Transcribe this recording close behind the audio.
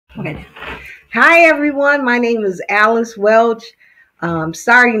Okay. Hi, everyone. My name is Alice Welch. I'm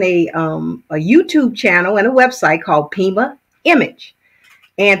starting a YouTube channel and a website called Pema Image.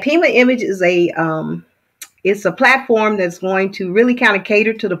 And Pema Image is it's a platform that's going to really kind of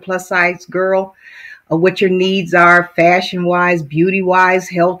cater to the plus size girl, what your needs are, fashion wise, beauty wise,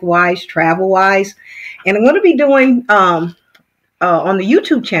 health wise, travel wise. And I'm going to be doing on the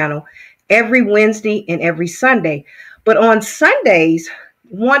YouTube channel every Wednesday and every Sunday. But on Sundays,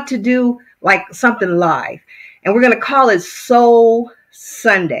 want to do like something live. And we're going to call it Soul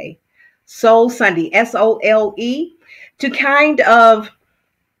Sunday. Soul Sunday, SOLE, to kind of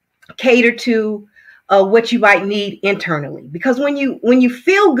cater to what you might need internally. Because when you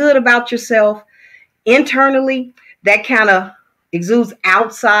feel good about yourself internally, that kind of exudes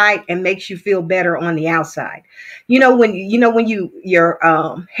outside and makes you feel better on the outside. When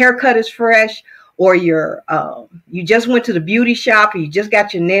your haircut is fresh, or you just went to the beauty shop, or you just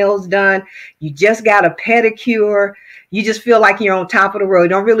got your nails done, you just got a pedicure, you just feel like you're on top of the world. You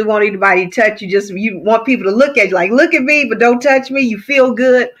don't really want anybody to touch you. You want people to look at you like, look at me, but don't touch me. You feel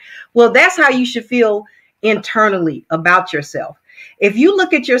good. Well, that's how you should feel internally about yourself. If you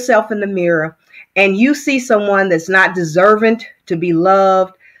look at yourself in the mirror and you see someone that's not deserving to be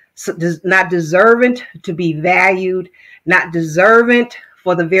loved, not deserving to be valued, not deserving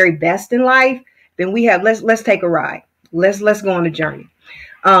for the very best in life, then let's take a ride. Let's go on a journey.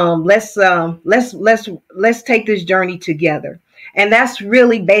 Let's take this journey together. And that's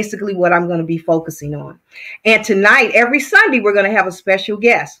really basically what I'm going to be focusing on. And tonight, every Sunday, we're going to have a special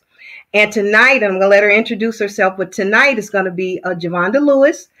guest. And tonight, I'm going to let her introduce herself. But tonight is going to be Juavanda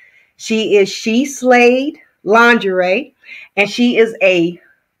Lewis. She is Sheslayed Lingerie, and she is a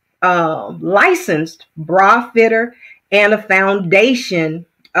licensed bra fitter and a foundation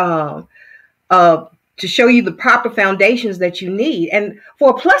to show you the proper foundations that you need. And for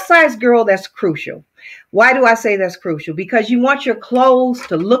a plus size girl, that's crucial. Why do I say that's crucial? Because you want your clothes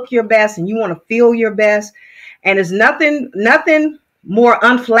to look your best and you want to feel your best. And there's nothing more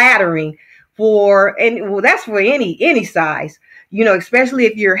unflattering that's for any size, especially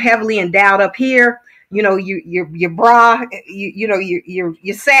if you're heavily endowed up here, your bra,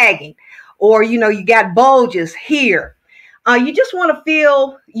 you're sagging, or, you got bulges here. You just want to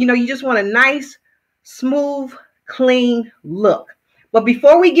feel, you just want a nice, smooth, clean look. But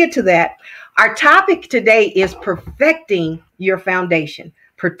before we get to that, our topic today is perfecting your foundation,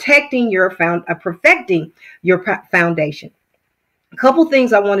 perfecting your foundation. A couple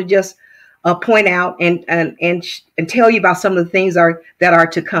things I want to just point out and tell you about some of the things that are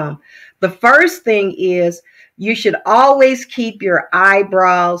to come. The first thing is you should always keep your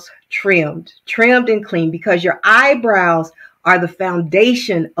eyebrows trimmed and clean, because your eyebrows are the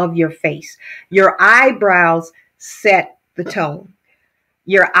foundation of your face. Your eyebrows set the tone.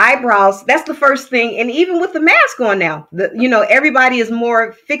 Your eyebrows, that's the first thing. And even with the mask on now, everybody is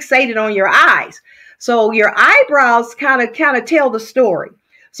more fixated on your eyes. So your eyebrows kind of tell the story.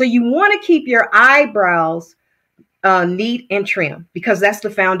 So you want to keep your eyebrows neat and trim, because that's the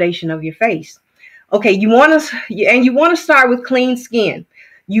foundation of your face. Okay, you want to start with clean skin.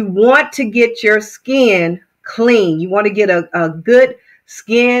 You want to get your skin clean. You want to get a good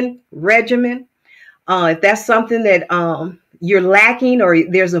skin regimen. If that's something that you're lacking, or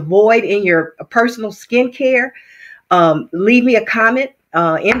there's a void in your personal skincare, leave me a comment,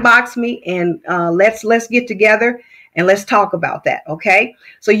 inbox me, and let's get together and let's talk about that. Okay.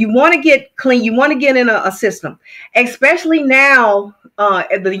 So you want to get clean. You want to get in a system, especially now.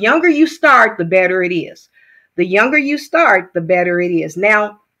 The younger you start, the better it is. The younger you start, the better it is.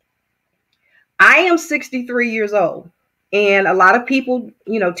 Now, I am 63 years old, and a lot of people,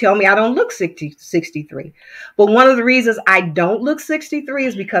 tell me I don't look 63. But one of the reasons I don't look 63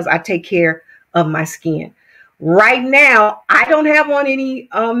 is because I take care of my skin. Right now, I don't have on any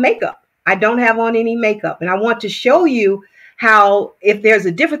makeup. I don't have on any makeup. And I want to show you how, if there's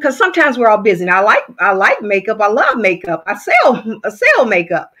a difference, because sometimes we're all busy. And I like makeup. I love makeup. I sell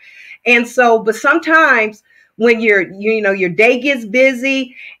makeup. And so, but sometimes when your day gets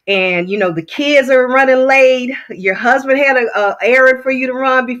busy, and the kids are running late, your husband had a errand for you to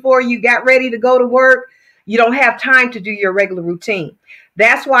run before you got ready to go to work, you don't have time to do your regular routine.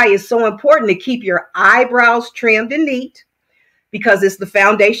 That's why it's so important to keep your eyebrows trimmed and neat, because it's the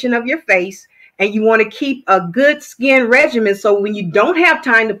foundation of your face. And you want to keep a good skin regimen, so when you don't have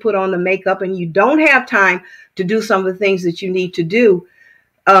time to put on the makeup and you don't have time to do some of the things that you need to do,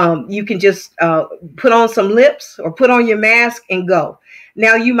 you can just put on some lips or put on your mask and go.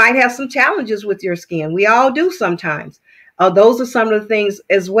 Now, you might have some challenges with your skin. We all do sometimes. Those are some of the things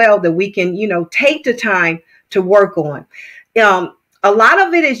as well that we can, take the time to work on. A lot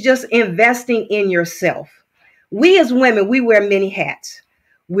of it is just investing in yourself. We as women, we wear many hats.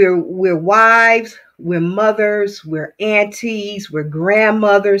 We're wives, we're mothers, we're aunties, we're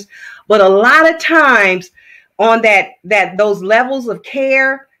grandmothers. But a lot of times on those levels of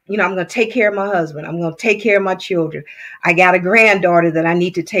care, I'm going to take care of my husband. I'm going to take care of my children. I got a granddaughter that I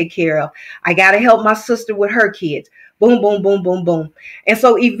need to take care of. I got to help my sister with her kids. Boom, boom, boom, boom, boom. And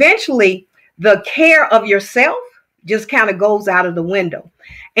so eventually the care of yourself just kind of goes out of the window.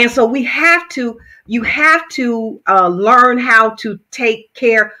 And so you have to learn how to take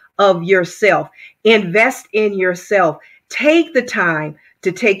care of yourself, invest in yourself, take the time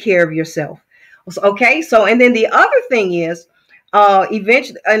to take care of yourself. Okay. So, and then the other thing is,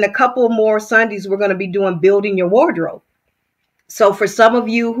 eventually in a couple more Sundays, we're going to be doing building your wardrobe. So for some of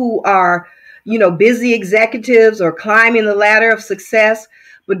you who are, busy executives or climbing the ladder of success,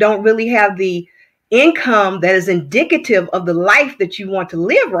 but don't really have the income that is indicative of the life that you want to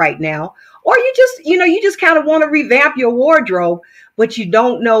live right now, or you just kind of want to revamp your wardrobe, but you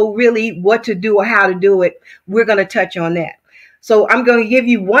don't know really what to do or how to do it, we're going to touch on that. So I'm going to give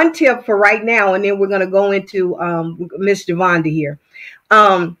you one tip for right now, and then we're going to go into Miss Juavanda here.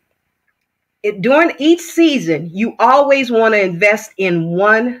 During each season, you always want to invest in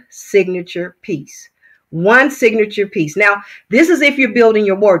one signature piece. One signature piece. Now, this is if you're building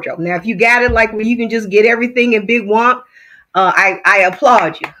your wardrobe. Now, if you got it like where you can just get everything in big womp, I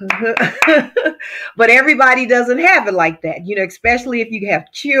applaud you. But everybody doesn't have it like that, especially if you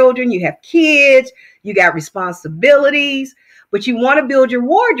have children, you have kids, you got responsibilities, but you want to build your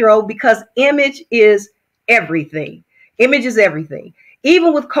wardrobe because image is everything. Image is everything.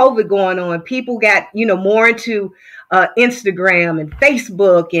 Even with COVID going on, people got, more into Instagram and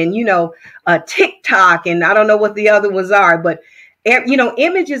Facebook and, TikTok, and I don't know what the other ones are, but,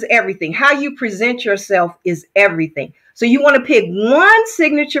 image is everything. How you present yourself is everything. So you want to pick one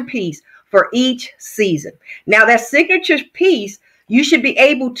signature piece for each season. Now that signature piece, you should be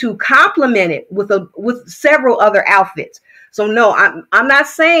able to complement it with several other outfits. So no, I'm not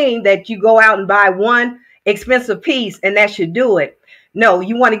saying that you go out and buy one expensive piece and that should do it. No,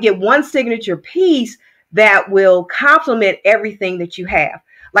 you want to get one signature piece that will complement everything that you have.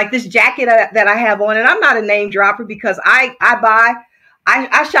 Like this jacket that I have on, and I'm not a name dropper because I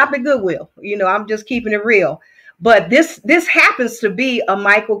shop at Goodwill. I'm just keeping it real. But this happens to be a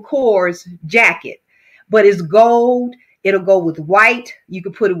Michael Kors jacket, but it's gold. It'll go with white. You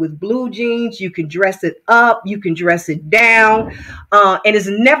can put it with blue jeans. You can dress it up. You can dress it down. And it's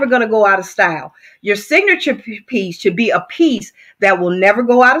never going to go out of style. Your signature piece should be a piece that will never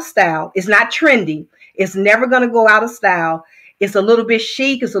go out of style. It's not trendy. It's never going to go out of style. It's a little bit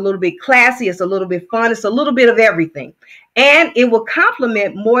chic. It's a little bit classy. It's a little bit fun. It's a little bit of everything. And it will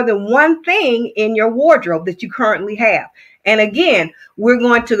complement more than one thing in your wardrobe that you currently have. And again, we're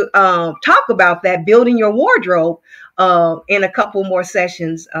going to talk about that, building your wardrobe, in a couple more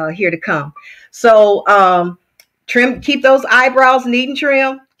sessions here to come. So keep those eyebrows neat and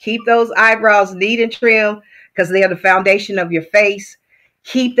trim. Keep those eyebrows neat and trim because they are the foundation of your face.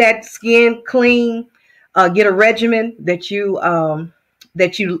 Keep that skin clean. Get a regimen that you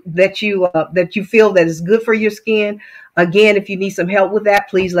feel that is good for your skin. Again, if you need some help with that,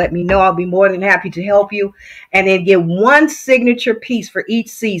 please let me know. I'll be more than happy to help you. And then get one signature piece for each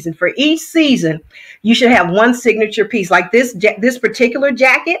season. For each season, you should have one signature piece. Like this particular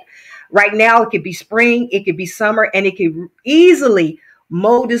jacket, right now, it could be spring, it could be summer, and it could easily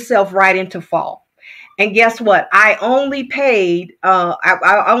mold itself right into fall. And guess what? I only paid,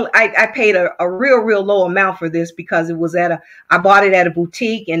 I paid a real low amount for this because it was I bought it at a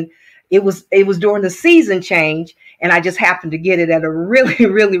boutique, and it was during the season change, and I just happened to get it at a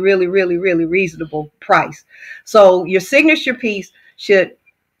really reasonable price. So your signature piece should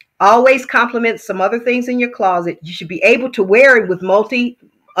always complement some other things in your closet. You should be able to wear it with multi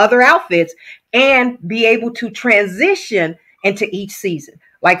other outfits and be able to transition into each season,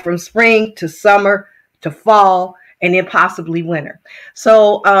 like from spring to summer to fall, and then possibly winter.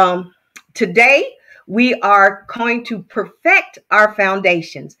 So today we are going to perfect our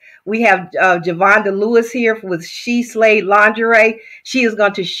foundations. We have Juavanda Lewis here with Sheslayed Lingerie. She is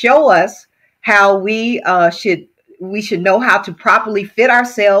going to show us how we should know how to properly fit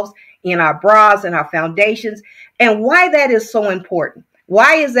ourselves in our bras and our foundations, and why that is so important.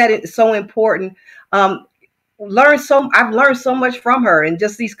 Why is that so important? I've learned so much from her in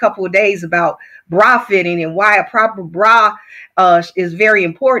just these couple of days about bra fitting and why a proper bra is very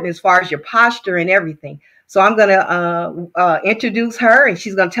important as far as your posture and everything. So I'm going to introduce her, and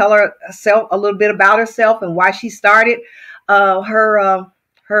she's going to tell herself a little bit about herself and why she started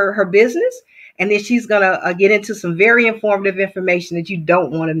her business. and then she's going to get into some very informative information that you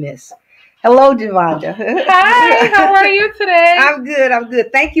don't want to miss. Hello, Juavanda. Hi, how are you today? I'm good. I'm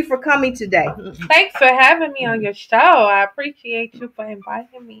good. Thank you for coming today. Thanks for having me on your show. I appreciate you for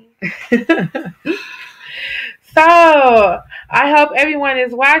inviting me. So, I hope everyone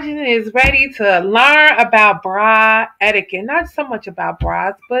is watching and is ready to learn about bra etiquette. Not so much about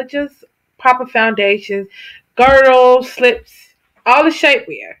bras, but just proper foundations, girdles, slips, all the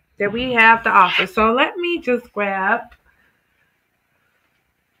shapewear that we have to offer. So, let me just grab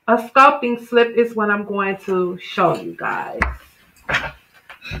a sculpting slip is what I'm going to show you guys.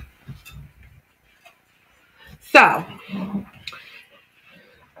 So,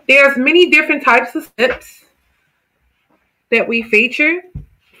 there's many different types of slips that we feature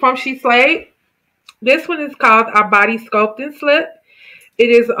from Sheslayed. This one is called our body sculpting slip. It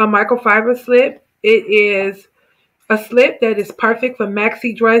is a microfiber slip. It is a slip that is perfect for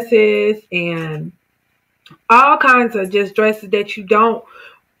maxi dresses and all kinds of just dresses that you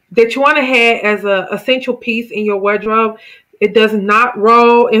want to have as an essential piece in your wardrobe. It does not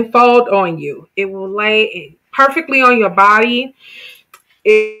roll and fold on you. It will lay perfectly on your body.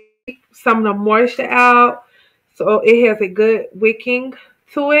 It takes some of the moisture out. So it has a good wicking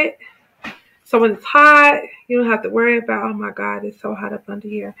to it. So when it's hot, you don't have to worry about, oh my God, it's so hot up under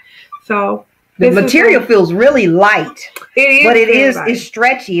here. So the material feels really light. It's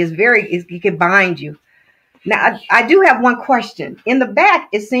stretchy. It can bind you. Now, I do have one question. In the back,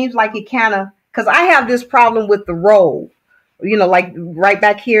 it seems like it kind of, because I have this problem with the roll. Like right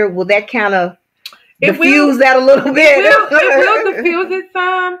back here, will that kind of diffuse that a little bit? It will diffuse it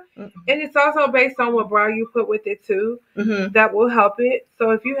some. And it's also based on what bra you put with it too. Mm-hmm. That will help it. So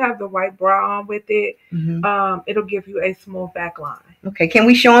if you have the right bra on with it, it'll give you a smooth back line. Okay. Can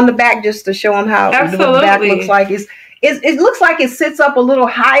we show them the back just to show them how the back looks like? It looks like it sits up a little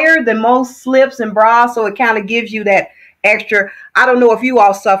higher than most slips and bras. So it kind of gives you that extra. I don't know if you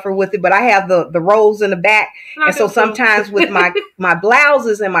all suffer with it, but I have the rolls in the back. And so sometimes with my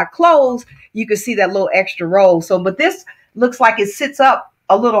blouses and my clothes, you can see that little extra roll. So, but this looks like it sits up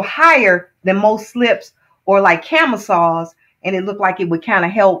a little higher than most slips or like camisoles, and it looked like it would kind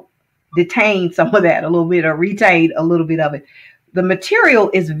of help detain some of that a little bit or retain a little bit of it. The material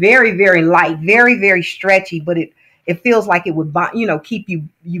is very, very light, very, very stretchy, but it feels like it would, keep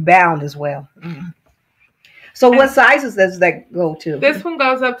you bound as well. Mm-hmm. So what sizes does that go to? This one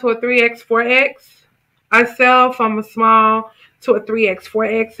goes up to a 3X, 4X. I sell from a small to a 3X,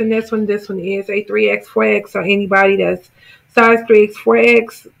 4X, and this one is a 3X, 4X. So anybody that's size 3X,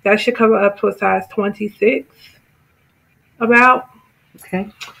 4X, that should cover up to a size 26 about. Okay.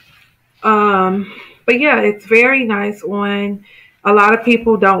 But yeah, it's very nice on. A lot of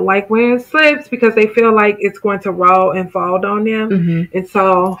people don't like wearing slips because they feel like it's going to roll and fold on them. Mm-hmm. And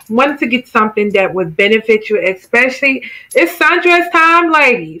so wanted to get something that would benefit you, especially it's sundress time,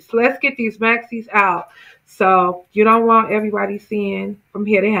 ladies. Let's get these maxis out. So you don't want everybody seeing from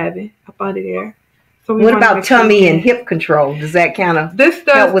here to heaven up under there. So what about tummy and hip control? Does that kind of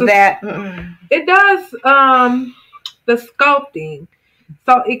help with that? Mm-mm. It does the sculpting.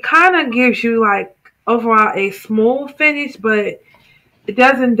 So it kind of gives you like overall a smooth finish, but it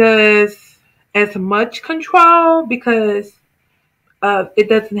doesn't do as much control because it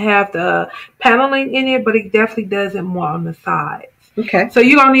doesn't have the paneling in it, but it definitely does it more on the sides. Okay. So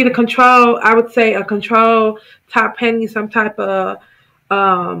you're going to need a control, I would say a control top panty, some type of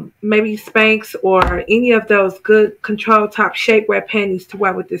maybe Spanx or any of those good control top shapewear panties to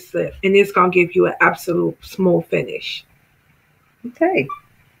wear with this slip. And it's going to give you an absolute smooth finish. Okay.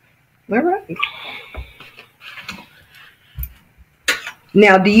 All right.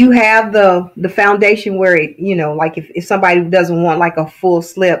 Now, do you have the foundation where it, like if somebody doesn't want like a full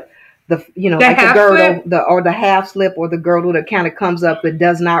slip, like the girdle, or the half slip or the girdle that kind of comes up but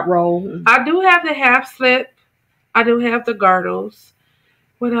does not roll? I do have the half slip. I do have the girdles.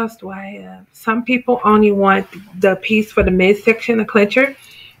 What else do I have? Some people only want the piece for the midsection, the clincher.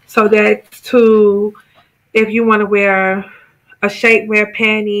 So that's if you want to wear a shapewear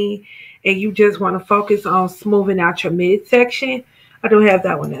panty and you just want to focus on smoothing out your midsection, I do have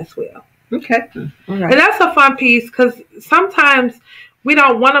that one as well. Okay. All right. And that's a fun piece because sometimes we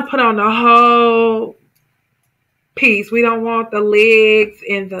don't want to put on the whole piece. We don't want the legs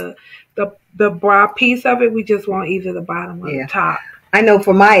and the bra piece of it. We just want either the bottom or the top. I know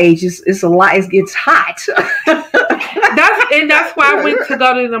for my age, it's a lot. It gets hot. That's why I went to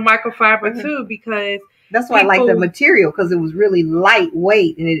go to the microfiber too, because that's why I like the material, because it was really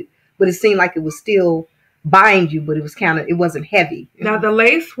lightweight but it seemed like it was still bind you, but it wasn't heavy. Now the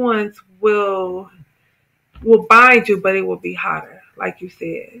lace ones will bind you, but it will be hotter. like you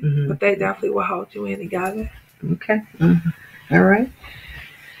said. But they definitely will hold you in together. Okay. All right.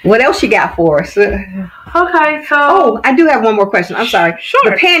 What else you got for us? Okay, so I do have one more question. I'm sorry.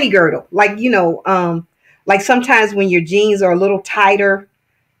 Sure. The panty girdle, like like sometimes when your jeans are a little tighter,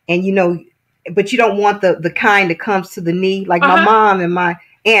 and but you don't want the kind that comes to the knee. Like my mom and my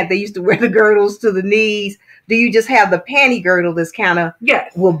aunt, they used to wear the girdles to the knees. Do you just have the panty girdle that's kind of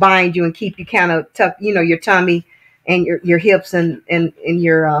will bind you and keep you kind of tuck, your tummy and your hips and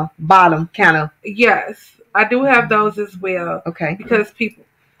your bottom kind of? Yes, I do have those as well. Okay. Because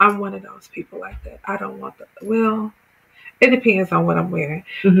I'm one of those people like that. I don't want it depends on what I'm wearing.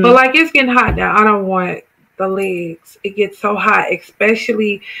 But like it's getting hot now. I don't want the legs. It gets so hot,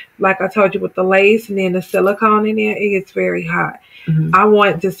 especially like I told you with the lace and then the silicone in there. It gets very hot. I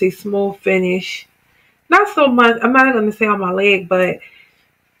want to see smooth finish. Not so much. I'm not going to say on my leg, but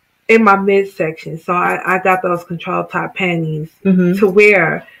in my midsection. So I got those control top panties to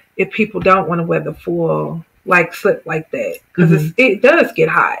wear if people don't want to wear the full like slip like that, because it does get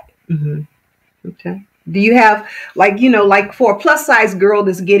hot. Okay. Do you have like for a plus size girl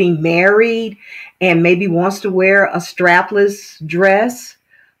that's getting married and maybe wants to wear a strapless dress?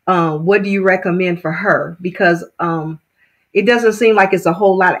 What do you recommend for her? Because it doesn't seem like it's a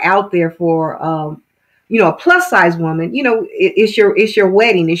whole lot out there for a plus size woman. It's your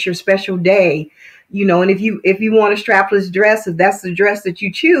wedding, it's your special day, and if you want a strapless dress, if that's the dress that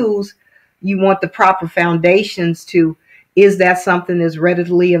you choose, you want the proper foundations to. Is that something that's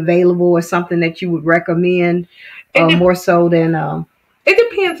readily available or something that you would recommend more so than? It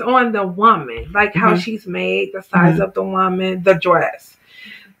depends on the woman, like how she's made, the size of the woman, the dress.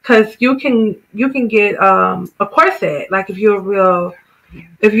 Because you can get a corset. Like if you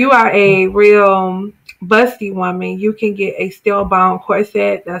are a real busty woman, you can get a steel bound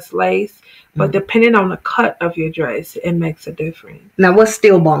corset that's lace. But depending on the cut of your dress, it makes a difference. Now, what's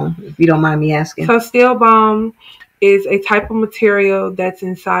steel bone, if you don't mind me asking? So steel bone is a type of material that's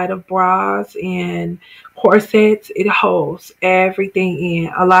inside of bras and corsets. It holds everything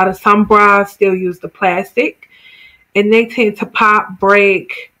in. Some bras still use the plastic, and they tend to pop,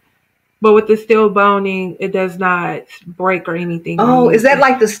 break. But with the steel boning, it does not break or anything. Oh, is that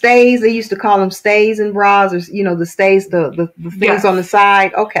like the stays? They used to call them stays in bras, or the stays, the things on the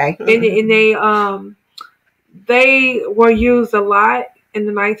side. Okay. And they were used a lot in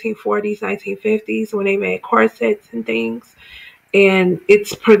the 1940s, 1950s when they made corsets and things, and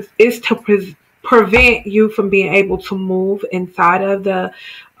it's to prevent you from being able to move inside of the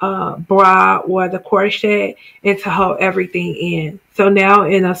bra or the corset and to hold everything in. So now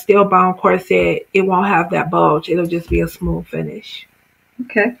in a steel bound corset, it won't have that bulge. It'll just be a smooth finish.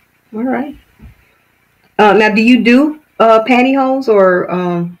 Okay. All right. Now, do you do pantyhose or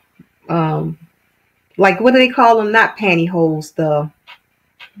like what do they call them? Not pantyhose,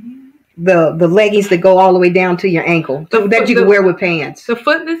 the leggings that go all the way down to your ankle that you can wear with pants. The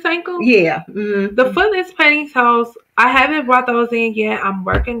footless ankle? Yeah. The footless pantyhose, I haven't brought those in yet. I'm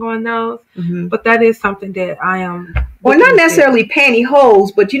working on those. But that is something that I am. Well, not necessarily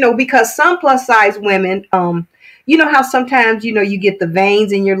pantyhose, but because some plus size women, how sometimes, you get the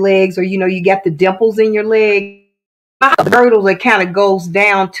veins in your legs or, you get the dimples in your leg. The girdle that kind of goes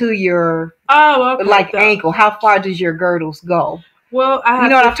down to your ankle. How far does your girdles go? Well, I have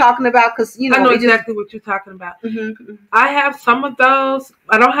what I'm talking about, because I know exactly what you're talking about. I have some of those.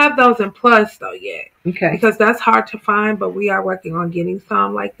 I don't have those in plus though yet. Okay. Because that's hard to find, but we are working on getting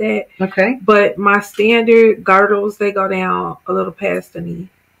some like that. Okay. But my standard girdles, they go down a little past the knee.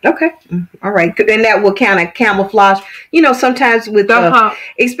 Okay. All right. And that will kind of camouflage, sometimes with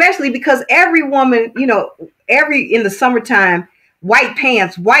especially because every woman, in the summertime,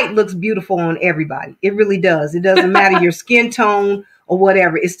 white looks beautiful on everybody. It really does. It doesn't matter your skin tone or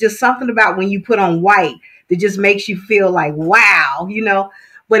whatever. It's just something about when you put on white that just makes you feel like, wow,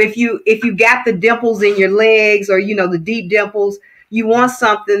 But if you got the dimples in your legs or, the deep dimples, you want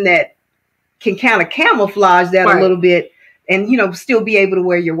something that can kind of camouflage that a little bit and, still be able to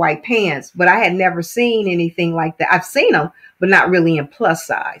wear your white pants. But I had never seen anything like that. I've seen them, but not really in plus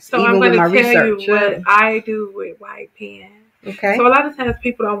size. So even I'm going with my to tell research. you what I do with white pants. Okay. So a lot of times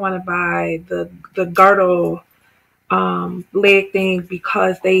people don't want to buy the girdle leg thing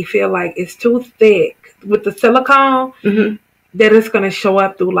because they feel like it's too thick with the silicone that it's going to show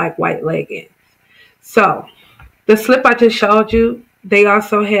up through like white leggings. So the slip I just showed you, they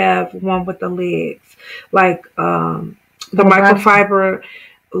also have one with the legs, like the microfiber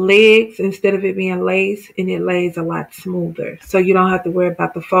legs, instead of it being lace, and it lays a lot smoother, so you don't have to worry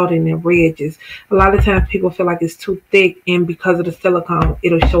about the folding and ridges. A lot of times people feel like it's too thick, and because of the silicone,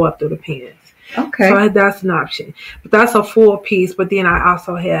 it'll show up through the pants. Okay. So that's an option. But that's a full piece. But then I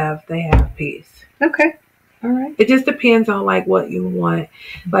also have the half piece. Okay. All right. It just depends on like what you want.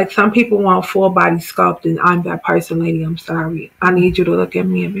 Like some people want full body sculpting. I'm that person, lady. I'm sorry. I need you to look at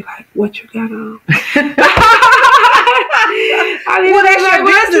me and be like, "What you got on?" Well, that's your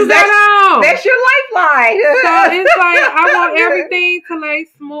business. That's your lifeline. So it's like I want everything to lay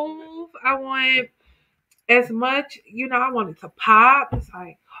smooth. I want as much, I want it to pop. It's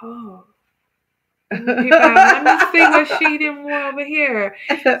like, oh. Let me see what she didn't want over here.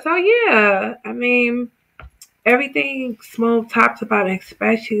 So yeah, I mean, everything smooth top to bottom,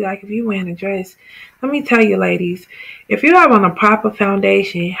 especially like if you wearing a dress. Let me tell you, ladies, if you have on a proper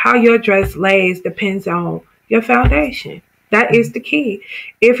foundation, how your dress lays depends on your foundation. That is the key.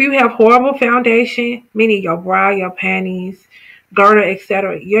 If you have horrible foundation, meaning your bra, your panties, girdle,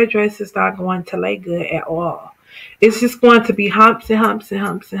 etc., your dress is not going to lay good at all. It's just going to be humps and humps and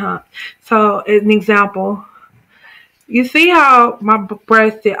humps and humps. So, as an example, you see how my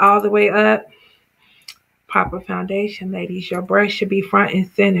breasts sit all the way up? Proper foundation, ladies. Your breasts should be front and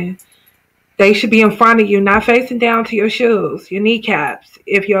center. They should be in front of you, not facing down to your shoes, your kneecaps.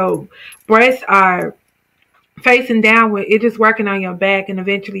 If your breasts are facing downward, it is working on your back, and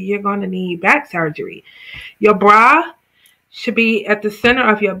eventually you're going to need back surgery. Your bra should be at the center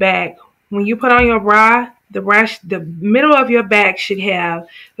of your back. When you put on your bra, the middle of your back should have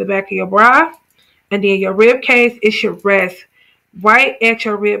the back of your bra, and then your rib cage, it should rest right at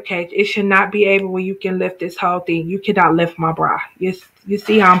your rib cage. It should not be able where you can lift this whole thing. You cannot lift my bra. You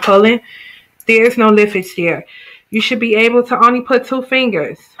see how I'm pulling? There's no liftage there. You should be able to only put 2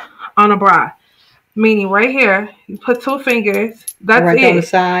 fingers on a bra. Meaning right here, you put 2 fingers. That's right it. On the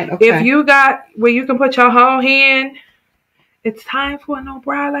side. Okay. If you got where you can put your whole hand, it's time for no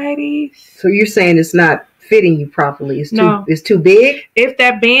bra, ladies. So you're saying it's not fitting you properly? It's too big? If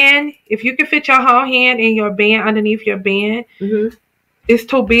that band, if you can fit your whole hand in your band underneath your band, it's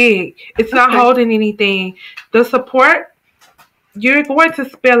too big. It's not holding anything. The support, you're going to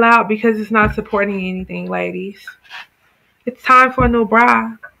spill out because it's not supporting anything, ladies. It's time for a new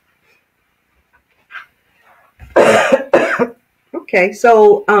bra. Okay,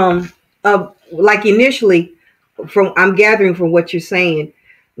 so like initially, I'm gathering from what you're saying,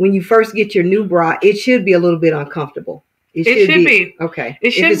 when you first get your new bra, it should be a little bit uncomfortable. It should be. Okay.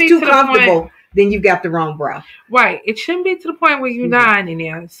 If it's too comfortable, then you've got the wrong bra. Right. It shouldn't be to the point where you're dying in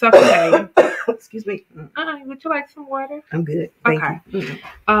there, suffocating. Excuse me. Would you like some water? I'm good. Thank you.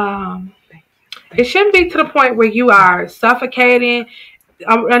 It shouldn't be to the point where you are suffocating.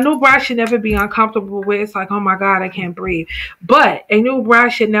 A new bra should never be uncomfortable where it's like, oh my God, I can't breathe. But a new bra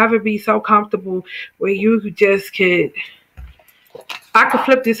should never be so comfortable where you just could, I could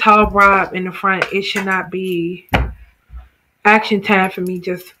flip this whole bra up in the front. It should not be action time for me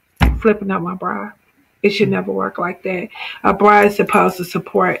just flipping up my bra. It should never work like that. A bra is supposed to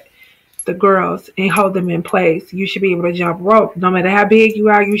support the girls and hold them in place. You should be able to jump rope. No matter how big you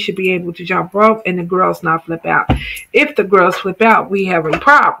are, you should be able to jump rope and the girls not flip out. If the girls flip out, we have a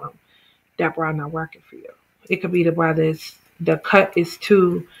problem. That bra not working for you. It could be the bra that's, the cut is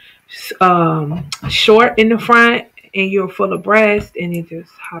too short in the front and you're full of breast and it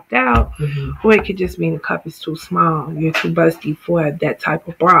just hopped out. Or it could just mean the cup is too small. You're too busty for that type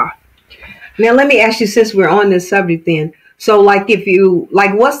of bra. Now, let me ask you, since we're on this subject then, so like if you,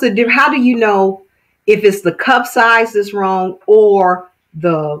 like what's the difference? How do you know if it's the cup size that's wrong or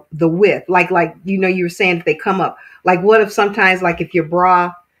the width? Like you were saying that they come up. Like what if sometimes, like if your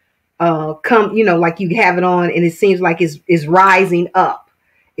bra like you have it on and it seems like it's rising up.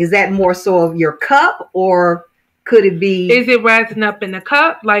 Is that more so of your cup or could it be? Is it rising up in the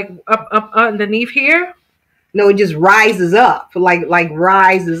cup, like up underneath here? No, it just rises up, like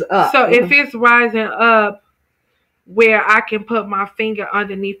rises up. So if it's rising up where I can put my finger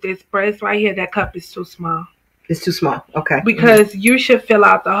underneath this breast right here, that cup is too small. It's too small. Okay. Because you should fill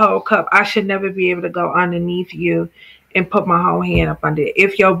out the whole cup. I should never be able to go underneath you and put my whole hand up under it.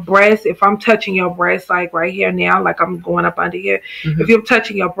 If I'm touching your breast, like right here now, like I'm going up under here, if you're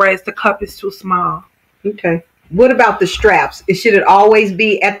touching your breast, the cup is too small. Okay. What about the straps? Should it always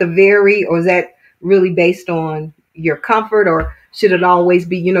be at the or is that really based on your comfort, or should it always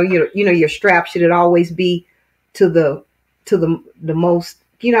be, your strap, should it always be to the most,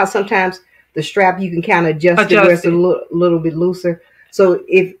 sometimes the strap you can kind of adjust it where it's a little bit looser. So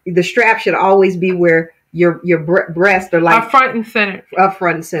if the strap should always be where your breasts are like front and center.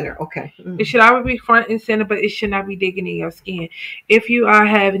 Front and center. Okay. It should always be front and center, but it should not be digging in your skin. If you are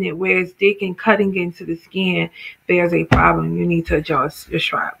having it where it's digging, cutting into the skin, there's a problem. You need to adjust your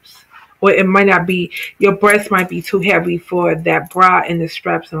straps. Or it might not be, your breast might be too heavy for that bra, and the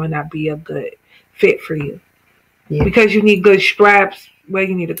straps might not be a good fit for you. Yeah. Because you need good straps, well,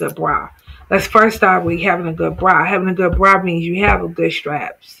 you need a good bra. Let's first start with having a good bra. Having a good bra means you have a good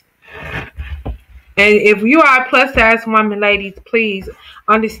straps. And if you are a plus size woman, ladies, please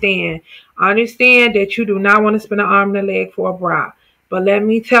understand. Understand that you do not want to spend an arm and a leg for a bra. But let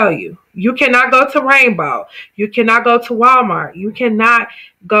me tell you, you cannot go to Rainbow. You cannot go to Walmart. You cannot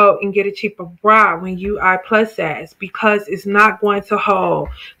go and get a cheaper bra when you are plus size, because it's not going to hold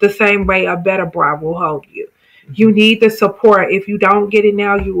the same way a better bra will hold you. You need the support. If you don't get it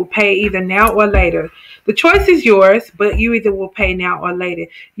now, you will pay either now or later. The choice is yours, but you either will pay now or later.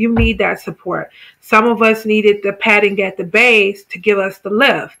 You need that support. Some of us needed the padding at the base to give us the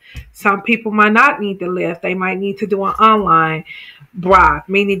lift. Some people might not need the lift. They might need to do an online bra,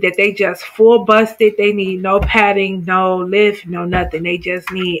 meaning that they just full busted. They need no padding, no lift, no nothing. They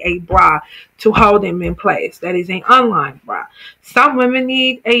just need a bra to hold them in place. That is an online bra. Some women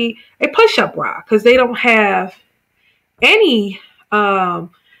need a push-up bra because they don't have any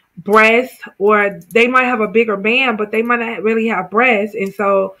breasts, or they might have a bigger band, but they might not really have breasts, and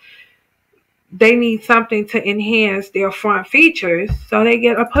so they need something to enhance their front features. So they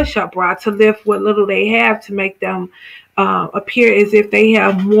get a push-up bra to lift what little they have to make them appear as if they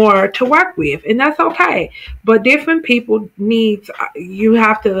have more to work with, and that's okay. But different people needs, you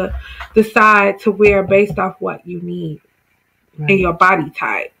have to decide to wear based off what you need and your body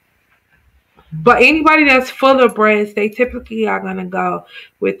type. But anybody that's full of breasts, they typically are going to go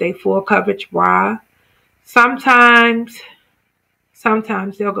with a full coverage bra. Sometimes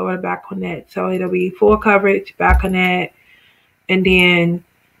they'll go with a backonette. So it'll be full coverage, backonette, and then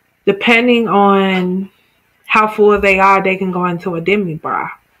depending on how full they are, they can go into a demi bra.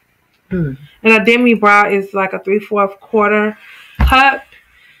 And a demi bra is like a 3/4 quarter cup.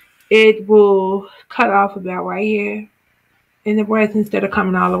 It will cut off about right here in the breast. Instead of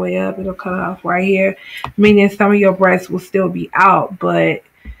coming all the way up, it'll cut off right here, meaning some of your breasts will still be out, but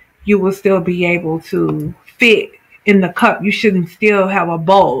you will still be able to fit in the cup. You shouldn't still have a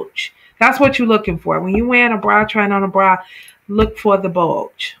bulge. That's what you're looking for. When you're wearing a bra, trying on a bra, look for the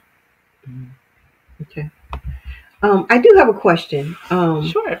bulge. Okay. I do have a question.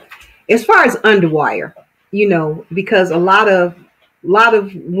 Sure. As far as underwire, because a lot of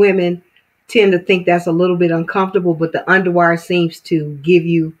women tend to think that's a little bit uncomfortable, but the underwire seems to give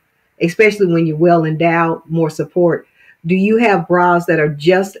you, especially when you're well endowed, more support. Do you have bras that are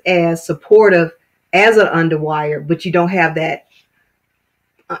just as supportive as an underwire, but you don't have that,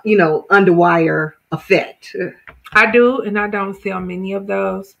 underwire effect? I do, and I don't sell many of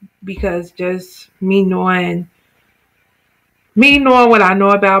those because just me knowing what I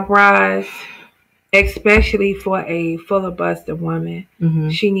know about bras, especially for a fuller busted woman,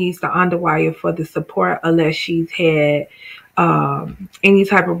 she needs the underwire for the support unless she's had any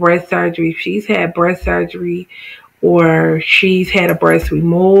type of breast surgery. If she's had breast surgery or she's had a breast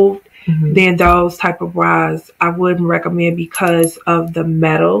removed, then those type of bras I wouldn't recommend because of the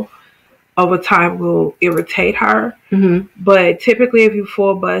metal. Over time will irritate her. But typically if you're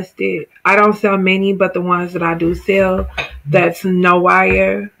full busted, I don't sell many, but the ones that I do sell that's no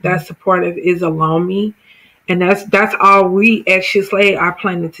wire, that's supportive, is a Lomi. And that's all we at Sheslayed are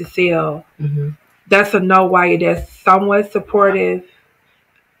planning to sell. That's a no wire that's somewhat supportive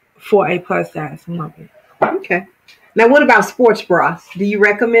for a plus size woman. Okay. Now what about sports bras? Do you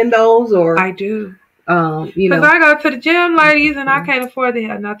recommend those? Or I do. Because I go to the gym, ladies, and I can't afford to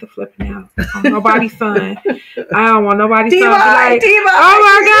have nothing flipping out on nobody's son. I don't want nobody's son to be like, oh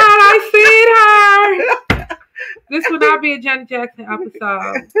my God, I seen her. This would not be a Janet Jackson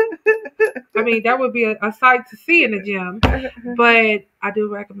episode. I mean, that would be a sight to see in the gym. But I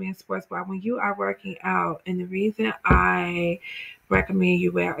do recommend sports bra when you are working out. And the reason I recommend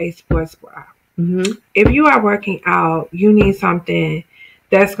you wear a sports bra. If you are working out, you need something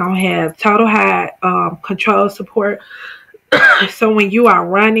that's going to have total high control support. So when you are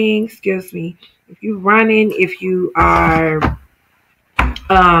running, if you're running, if you are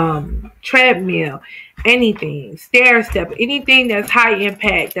treadmill, anything, stair step, anything that's high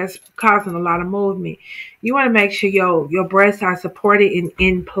impact, that's causing a lot of movement, you want to make sure your breasts are supported and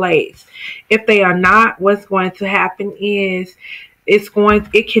in place. If they are not, what's going to happen is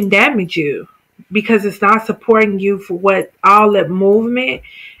it can damage you, because it's not supporting you for all that movement,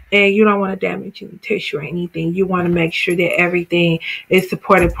 and you don't want to damage any tissue or anything. You want to make sure that everything is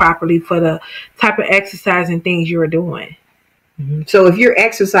supported properly for the type of exercise and things you're doing. So if you're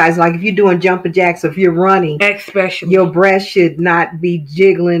exercising, like if you're doing jumping jacks, if you're running, especially, your breast should not be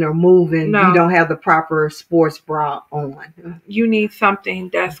jiggling or moving. No. You don't have the proper sports bra on. You need something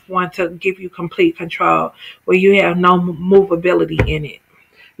that's going to give you complete control, where you have no movability in it.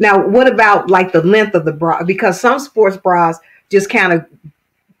 Now, what about like the length of the bra? Because some sports bras just kind of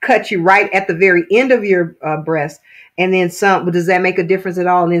cut you right at the very end of your breast, and then some. But does that make a difference at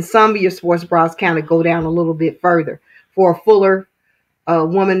all? And then some of your sports bras kind of go down a little bit further for a fuller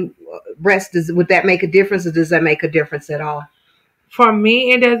woman breast. Would that make a difference, or does that make a difference at all? For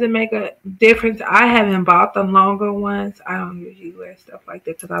me, it doesn't make a difference. I haven't bought the longer ones. I don't usually wear stuff like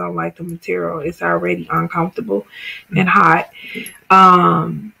that because I don't like the material. It's already uncomfortable and hot.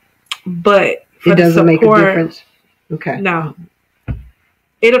 But it doesn't make a difference. Okay. No.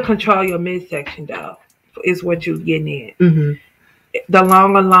 It'll control your midsection, though, is what you're getting in. Mm-hmm. The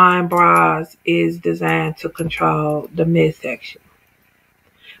longer line bras is designed to control the midsection.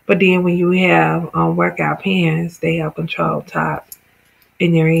 But then when you have workout pants, they help control top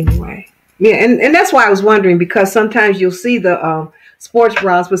in there anyway. Yeah, and that's why I was wondering, because sometimes you'll see the sports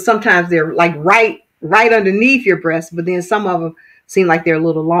bras, but sometimes they're like right underneath your breast, but then some of them seem like they're a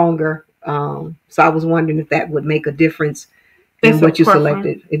little longer. So I was wondering if that would make a difference in what you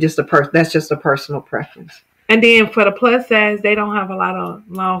selected. That's just a personal preference. And then for the plus size, they don't have a lot of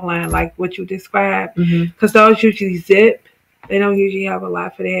long line like what you described, because those usually zip. They don't usually have a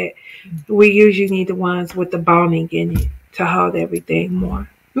lot for that. We usually need the ones with the boning in it to hold everything more.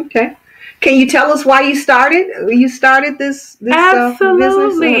 Okay. Can you tell us why you started? This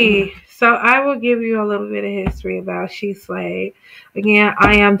Absolutely. Business? So I will give you a little bit of history about Sheslayed. Again,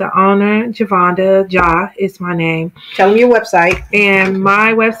 I am the owner. Juavanda. Ja is my name. Tell them your website. And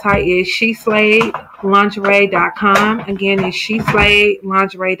my website is SheslayedLingerie.com. Again, it's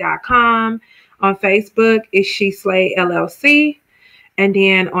SheslayedLingerie.com. On Facebook, it's Sheslayed LLC. And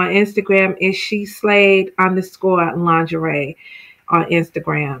then on Instagram, it's Sheslayed_lingerie on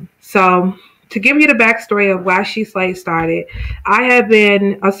Instagram. So to give you the backstory of why Sheslayed started, I have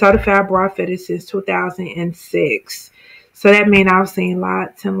been a certified bra fitter since 2006. So that means I've seen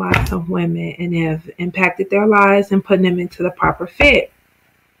lots and lots of women and have impacted their lives and putting them into the proper fit.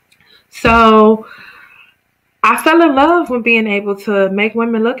 So I fell in love with being able to make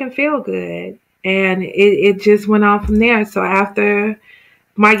women look and feel good. And it just went on from there. So after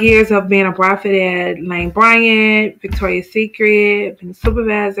my years of being a bra fitter at Lane Bryant, Victoria's Secret, being a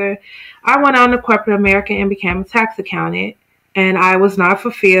supervisor, I went on to corporate America and became a tax accountant. And I was not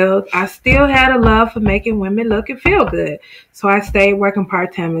fulfilled. I still had a love for making women look and feel good. So I stayed working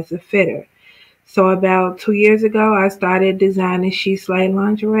part-time as a fitter. So about 2 years ago, I started designing Sheslayed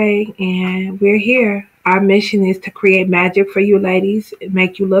lingerie, and we're here. Our mission is to create magic for you ladies,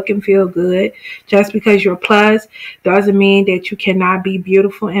 make you look and feel good. Just because you're plus doesn't mean that you cannot be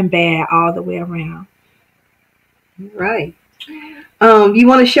beautiful and bad all the way around. Right. You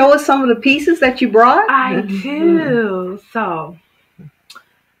want to show us some of the pieces that you brought? I do. So.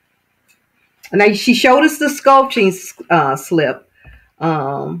 Now, she showed us the sculpting slip.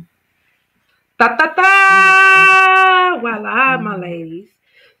 Voila, my ladies.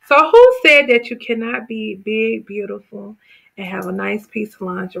 So who said that you cannot be big, beautiful, and have a nice piece of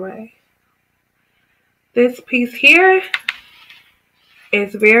lingerie? This piece here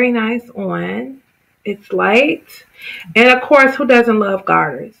is very nice on. It's light. And of course, who doesn't love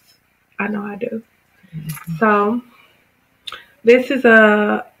garters? I know I do. So this is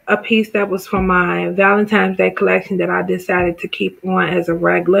a piece that was from my Valentine's Day collection that I decided to keep on as a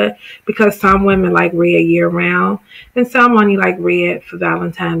regular, because some women like red year round and some only like red for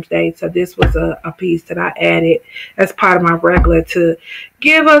Valentine's Day. So this was a piece that I added as part of my regular to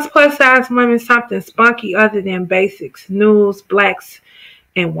give us plus size women something spunky other than basics, nudes, blacks,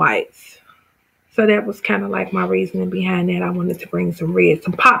 and whites. So that was kind of like my reasoning behind that. I wanted to bring some red,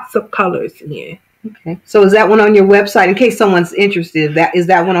 some pops of colors in. Okay. So is that one on your website? In case someone's interested, is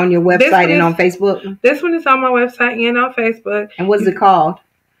that one on your website and on Facebook? This one is on my website and on Facebook. And what is it called?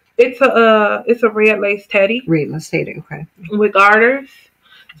 It's a red lace teddy. Red lace teddy, okay. With garters.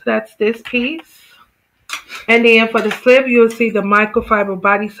 So that's this piece. And then for the slip, you'll see the microfiber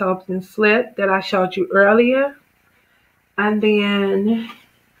body soap and slip that I showed you earlier. And then,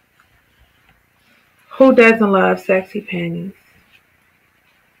 who doesn't love sexy panties?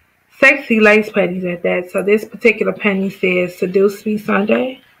 Sexy lace panties at that. So this particular panty says "Seduce Me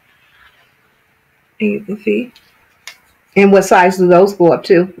Sunday," and you can see. And what size do those go up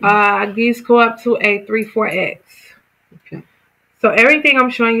to? These go up to a 3/4X. Okay. So everything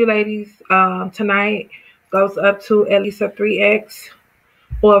I'm showing you, ladies, tonight goes up to at least a 3X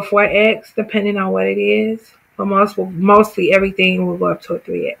or a 4X, depending on what it is. But mostly everything will go up to a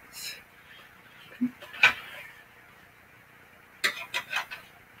 3X.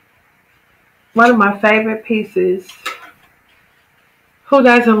 One of my favorite pieces. Who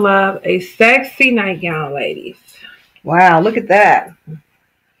doesn't love a sexy nightgown, ladies? Wow, look at that.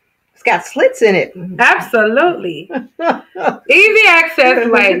 It's got slits in it. Absolutely. Easy access,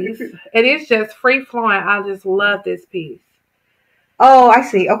 ladies. And it's just free flowing. I just love this piece. Oh, I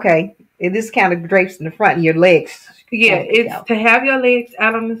see. Okay. And this kind of drapes in the front of your legs. Yeah, it's to have your legs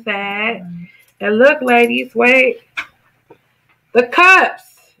out on the side. And look, ladies, wait. The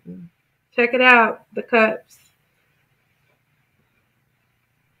cups. Check it out. The cups.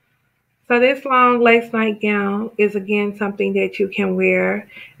 So this long lace nightgown is, again, something that you can wear.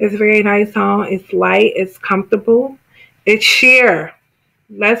 It's very nice on. It's light. It's comfortable. It's sheer.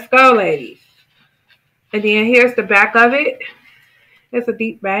 Let's go, ladies. And then here's the back of it. It's a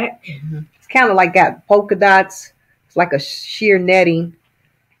deep back. It's kind of like got polka dots. It's like a sheer netting.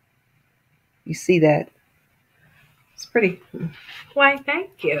 You see that? It's pretty. Why,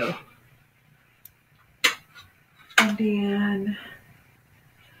 thank you. And then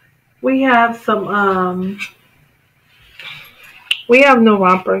we have some, we have no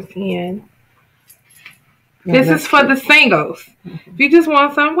rompers in. This is for the singles. If you just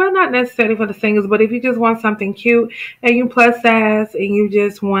want something, well, not necessarily for the singles, but if you just want something cute and you plus size and you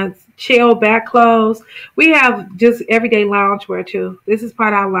just want chill back clothes, we have just everyday loungewear too. This is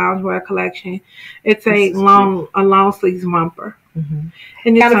part of our loungewear collection. It's a long sleeves romper. And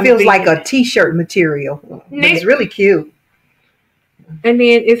it kind of feels like a t-shirt material. But it's really cute. And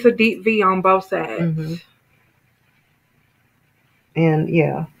then it's a deep V on both sides. And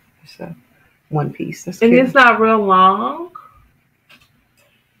yeah, it's a one piece. That's and cute. It's not real long.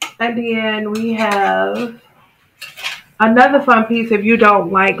 And then we have another fun piece if you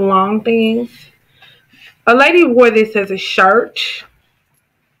don't like long things. A lady wore this as a shirt.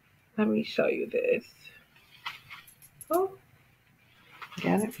 Let me show you this. Oh.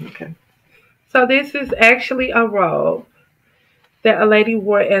 Got it? Okay. So this is actually a robe that a lady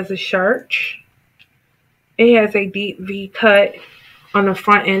wore as a shirt. It has a deep V cut on the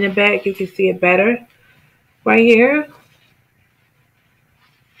front and the back. You can see it better right here.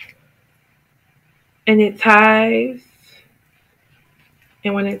 And it ties.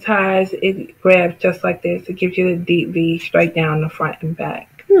 And when it ties, it grabs just like this. It gives you the deep V straight down the front and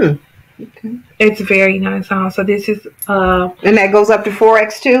back. Okay. It's very nice on. So this is and that goes up to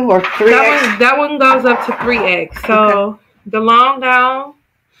 4X too, or 3X? That one goes up to 3X. So the long gown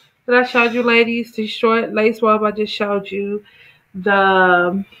that I showed you, ladies, the short lace robe I just showed you,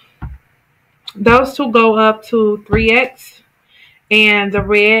 those two go up to 3X. And the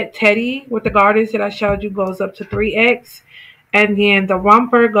red teddy with the garters that I showed you goes up to 3X. And then the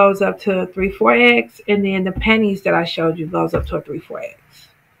romper goes up to 3/4X. And then the pennies that I showed you goes up to a 3/4X.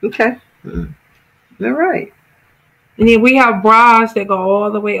 Okay. All right. And then we have bras that go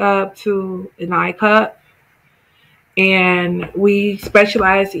all the way up to an I cup. And we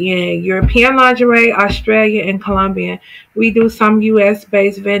specialize in European lingerie, Australia, and Colombian. We do some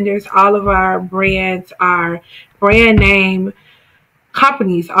US-based vendors. All of our brands are brand name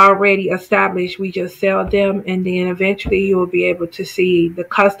companies already established. We just sell them, and then eventually you will be able to see the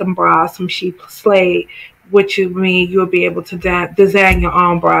custom bras from Sheslayed, which would mean you'll be able to design your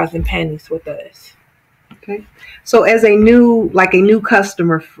own bras and panties with us. Okay. So as a new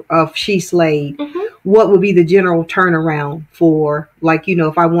customer of Sheslayed, what would be the general turnaround for, like, you know,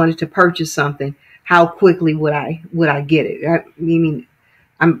 if I wanted to purchase something, how quickly would I get it? I mean,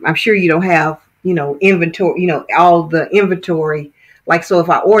 I'm sure you don't have, you know, inventory, you know, all the inventory. Like, so if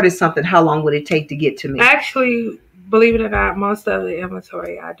I ordered something, how long would it take to get to me? Actually, believe it or not, most of the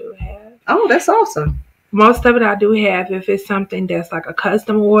inventory I do have. Oh, that's awesome. Most of it I do have. If it's something that's like a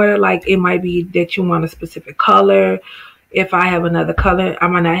custom order, like it might be that you want a specific color. If I have another color, I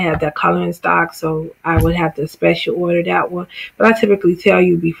might not have that color in stock, so I would have to special order that one. But I typically tell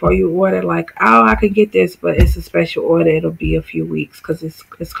you before you order, like, oh, I can get this, but it's a special order. It'll be a few weeks because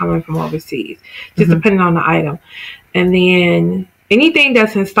it's coming from overseas, just depending on the item. And then anything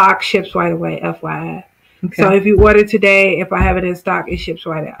that's in stock ships right away, FYI. Okay. So if you order today, if I have it in stock, it ships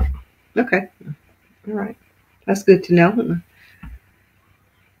right out. Okay. All right. That's good to know.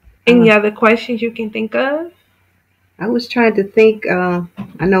 Any other questions you can think of? I was trying to think. I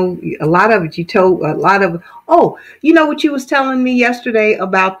know a lot of it. You told a lot of. Oh, you know what you was telling me yesterday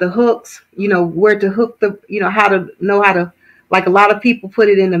about the hooks. You know where to hook the. You know how to. Like a lot of people put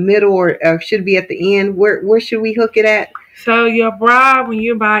it in the middle or should be at the end. Where should we hook it at? So your bra, when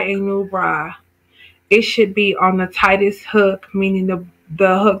you buy a new bra, it should be on the tightest hook, meaning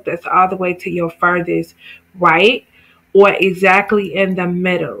the hook that's all the way to your furthest right, or exactly in the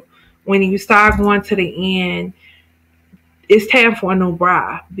middle. When you start going to the end, it's time for a new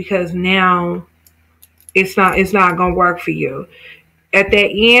bra because now it's not gonna work for you. At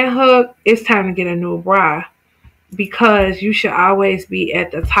that end hook, it's time to get a new bra. because you should always be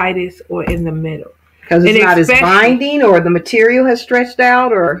at the tightest or in the middle. Because it's not as binding, or the material has stretched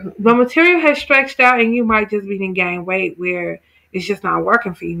out, or the material has stretched out, and you might just be in gain weight where it's just not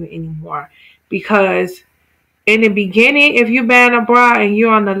working for you anymore. Because in the beginning, if you ban a bra and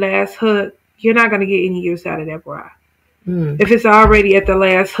you're on the last hook, you're not going to get any use out of that bra. If it's already at the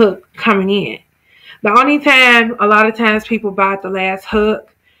last hook coming in. The only time, a lot of times people buy at the last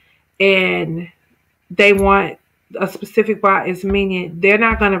hook and they want a specific bra, is meaning they're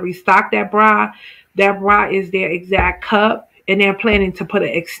not going to restock that bra. That bra is their exact cup, and they're planning to put an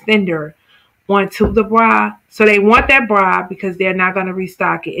extender onto the bra. So they want that bra because they're not going to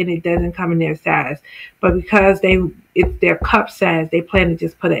restock it and it doesn't come in their size. But because it's their cup size, they plan to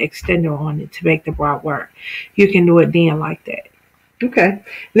just put an extender on it to make the bra work. You can do it then like that. Okay.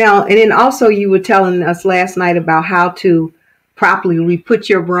 Now, and then also you were telling us last night about how to properly re-put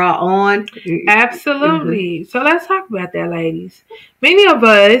your bra on. Absolutely. So let's talk about that, ladies. Many of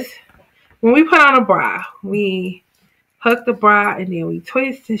us, when we put on a bra, we hook the bra and then we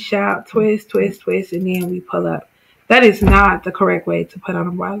twist and shout, twist, and then we pull up. That is not the correct way to put on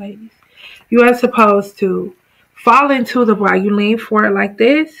a bra, ladies. You are supposed to fall into the bra. You lean forward like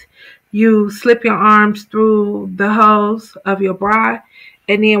this. You slip your arms through the holes of your bra.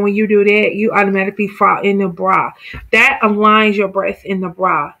 And then when you do that, you automatically fall in the bra. That aligns your breast in the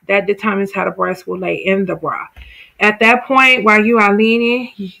bra. That determines how the breast will lay in the bra. At that point, while you are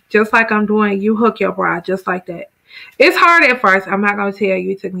leaning, just like I'm doing, you hook your bra just like that. It's hard at first. I'm not going to tell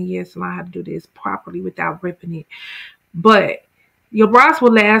you. It took me years to learn how to do this properly without ripping it. But your bras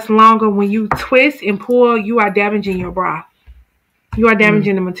will last longer. When you twist and pull, you are damaging your bra. You are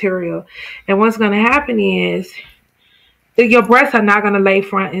damaging the material. And what's going to happen is your breasts are not going to lay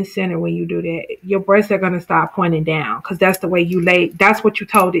front and center when you do that. Your breasts are going to start pointing down because that's the way you lay. That's what you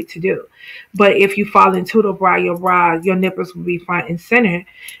told it to do. But if you fall into the bra, your nipples will be front and center,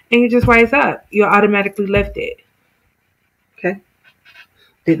 and you just raise up. You'll automatically lift it. Okay.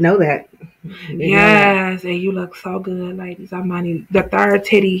 Didn't know that. Yes, and you look so good, ladies. The third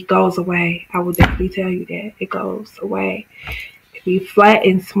titty goes away. I will definitely tell you that. It goes away. It be flat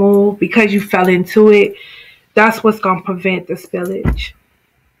and smooth because you fell into it. That's what's going to prevent the spillage.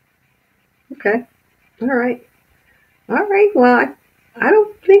 Okay. All right. Well, I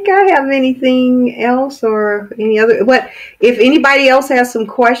don't think I have anything else or any other. But if anybody else has some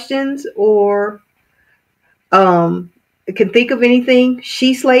questions or can think of anything,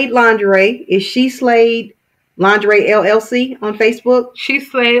 Sheslayed Lingerie. Is Sheslayed Lingerie LLC on Facebook?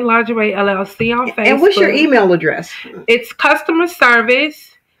 Sheslayed Lingerie LLC on Facebook. And what's your email address? It's customer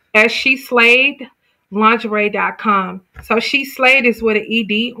service at sheslayedlingerie.com. So Sheslayed is with an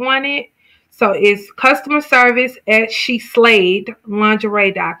ED on it. So it's customer service at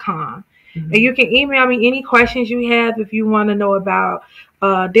sheslayedlingerie.com. And you can email me any questions you have if you want to know about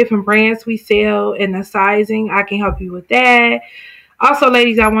different brands we sell and the sizing. I can help you with that. Also,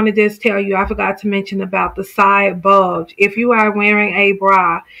 ladies, I want to just tell you, I forgot to mention about the side bulge. If you are wearing a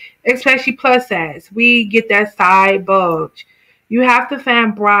bra, especially plus size, we get that side bulge. You have to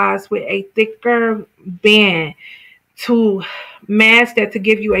find bras with a thicker band to mask that, to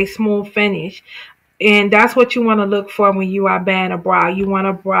give you a smooth finish. And that's what you want to look for when you are buying a bra. You want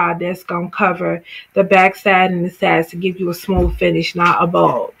a bra that's going to cover the backside and the sides to give you a smooth finish, not a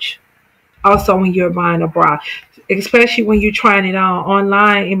bulge. Also, when you're buying a bra, especially when you're trying it on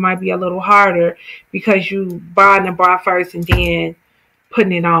online, it might be a little harder because you buying the bra first and then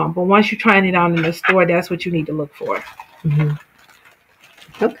putting it on. But once you're trying it on in the store, that's what you need to look for.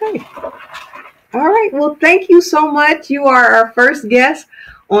 Okay. All right. Well, thank you so much. You are our first guest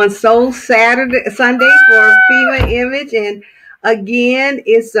on Soul Sunday for Pema Image, and again,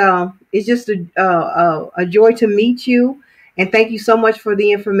 it's just a joy to meet you. And thank you so much for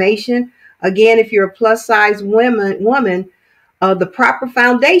the information. Again, if you're a plus size woman, the proper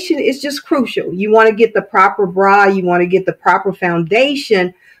foundation is just crucial. You want to get the proper bra. You want to get the proper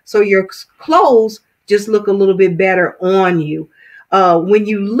foundation so your clothes just look a little bit better on you. When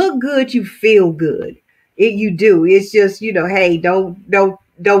you look good, you feel good. You do. It's just, hey, don't come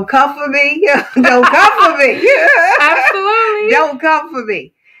for me. Don't come for me. Absolutely. Don't come for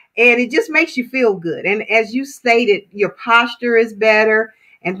me. And it just makes you feel good. And as you stated, your posture is better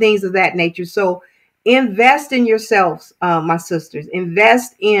and things of that nature. So invest in yourselves, my sisters.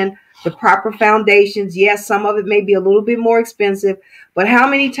 Invest in the proper foundations. Yes, some of it may be a little bit more expensive, but how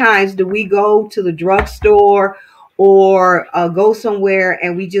many times do we go to the drugstore or go somewhere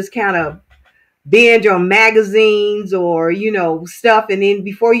and we just kind of binge on magazines or, stuff. And then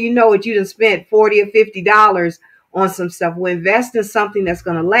before you know it, you done spent $40 or $50 on some stuff. We'll invest in something that's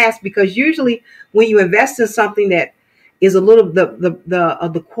going to last, because usually when you invest in something that is a little,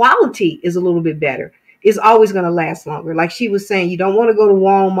 the quality is a little bit better, it's always going to last longer. Like she was saying, you don't want to go to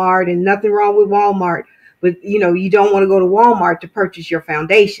Walmart, and nothing wrong with Walmart, but you don't want to go to Walmart to purchase your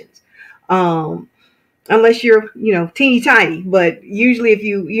foundations. Unless you're, teeny tiny, but usually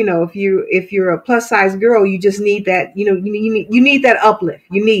if you're a plus size girl, you just need that, you need that uplift.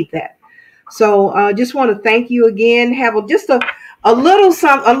 You need that. So just want to thank you again. Have just a little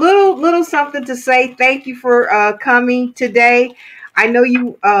something to say. Thank you for coming today. I know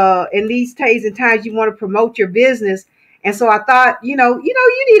you in these days and times you want to promote your business, and so I thought, you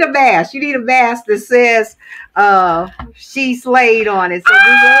need a mask. You need a mask that says "She Slayed" on it. So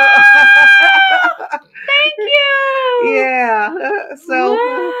thank you. Yeah. So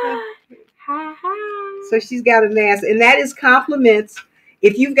she's got a mask, and that is compliments.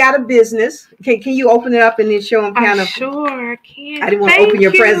 If you've got a business, can you open it up and then show them kind of? Sure, I can. I didn't want to open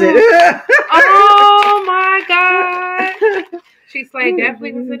your present. Oh my God. She Slayed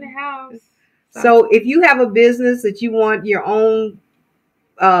definitely was in the house. So if you have a business that you want your own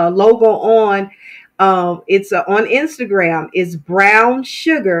logo on, it's on Instagram. It's Brown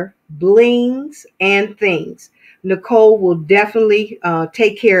Sugar Blings and Things. Nicole will definitely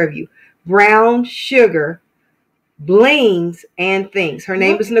take care of you. Brown Sugar Blings and Things. Her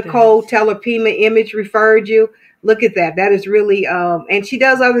name is Nicole. Tell her Pema Image referred you. Look at that. That is really, and she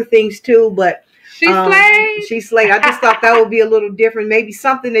does other things too, but she slayed. She slayed. I just thought that would be a little different. Maybe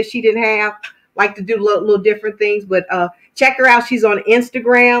something that she didn't have, like to do little different things. But check her out. She's on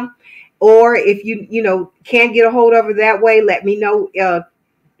Instagram. Or if you can't get a hold of her that way, let me know.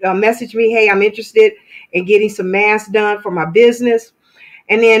 Message me. Hey, I'm interested in getting some masks done for my business.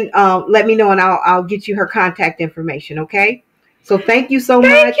 And then let me know, and I'll get you her contact information. Okay. So thank you so much.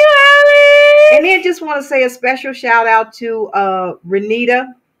 Thank you, Alex. And then just want to say a special shout out to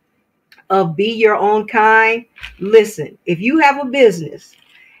Renita of Be Your Own Kind. Listen, if you have a business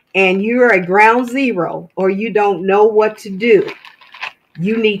and you're at ground zero or you don't know what to do,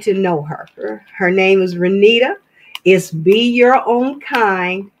 you need to know her. Her name is Renita. It's Be Your Own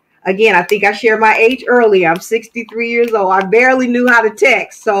Kind. Again, I think I shared my age earlier. I'm 63 years old. I barely knew how to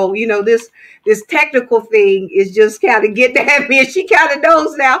text. So, this technical thing is just kind of getting at me. And she kind of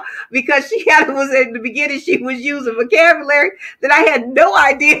knows now, because she kind of was at the beginning, she was using vocabulary that I had no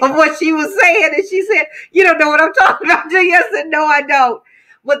idea of what she was saying. And she said, you don't know what I'm talking about, do you? I said, no, I don't.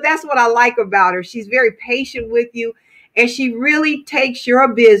 But that's what I like about her. She's very patient with you. And she really takes your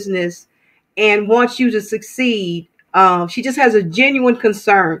business and wants you to succeed. She just has a genuine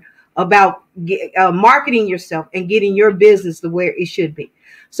concern about marketing yourself and getting your business the way it should be.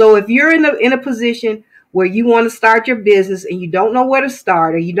 So if you're in a position where you want to start your business and you don't know where to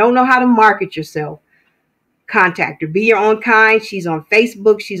start, or you don't know how to market yourself, contact her. Be Your Own Kind. She's on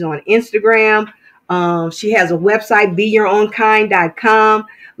Facebook. She's on Instagram. She has a website, beyourownkind.com.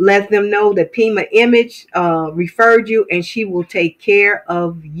 Let them know that Pema Image referred you, and she will take care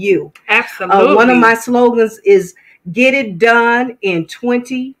of you. Absolutely. One of my slogans is get it done in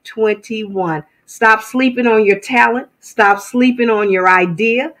 2021. Stop sleeping on your talent. Stop sleeping on your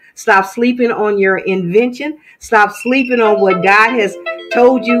idea. Stop sleeping on your invention. Stop sleeping on what God has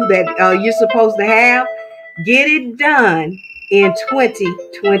told you that you're supposed to have. Get it done in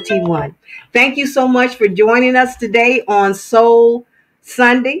 2021. Thank you so much for joining us today on Soul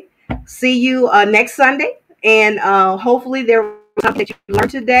Sunday. See you next Sunday. And hopefully there was something that you learned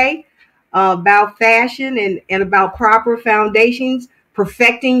today about fashion and about proper foundations,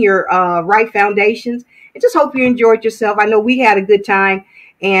 perfecting your right foundations. And just hope you enjoyed yourself. I know we had a good time,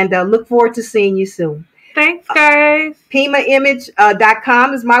 and look forward to seeing you soon. Thanks, guys.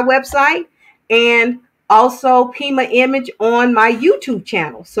 PemaImage.com is my website, and also Pema Image on my YouTube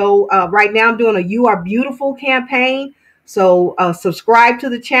channel. So right now I'm doing a You Are Beautiful campaign. So subscribe to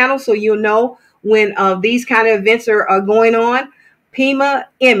the channel so you'll know when these kind of events are going on. Pema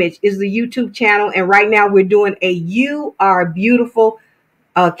Image is the YouTube channel, and right now we're doing a You Are Beautiful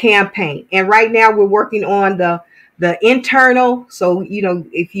campaign. And right now we're working on the internal. So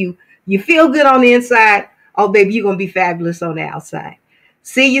if you feel good on the inside, oh baby, you're gonna be fabulous on the outside.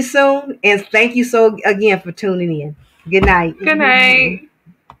 See you soon, and thank you so again for tuning in. Good night. Good night.